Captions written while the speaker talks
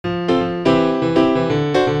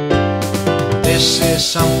This is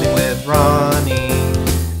Something with Ronnie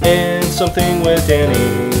and Something with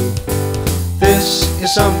Danny. This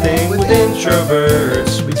is Something with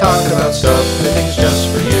Introverts. We talk about stuff and things just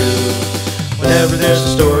for you. Whenever there's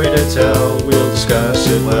a story to tell, we'll discuss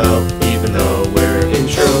it well, even though we're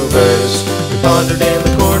introverts. We pondered in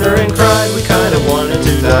the corner and cried, we kinda wanted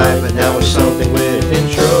to die, but now we're Something with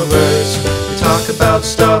Introverts. We talk about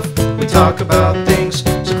stuff, we talk about things,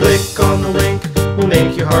 so click on the link, we'll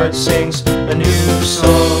make your heart sings a new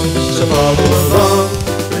song. So follow along,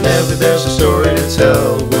 whenever there's a story to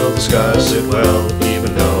tell, we'll discuss it well,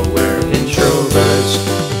 even though we're introverts.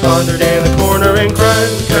 We pondered in the corner and cried,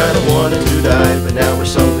 we kinda wanted to die, but now we're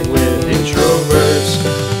Something with Introverts.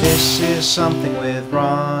 This is Something with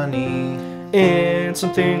Ronnie And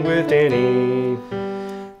Something with Danny.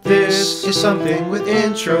 This is Something with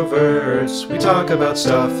Introverts. We talk about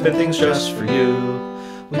stuff and things just for you.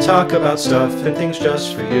 We talk about stuff and things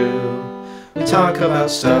just for you. We talk about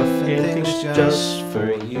stuff and things just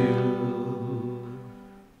for you.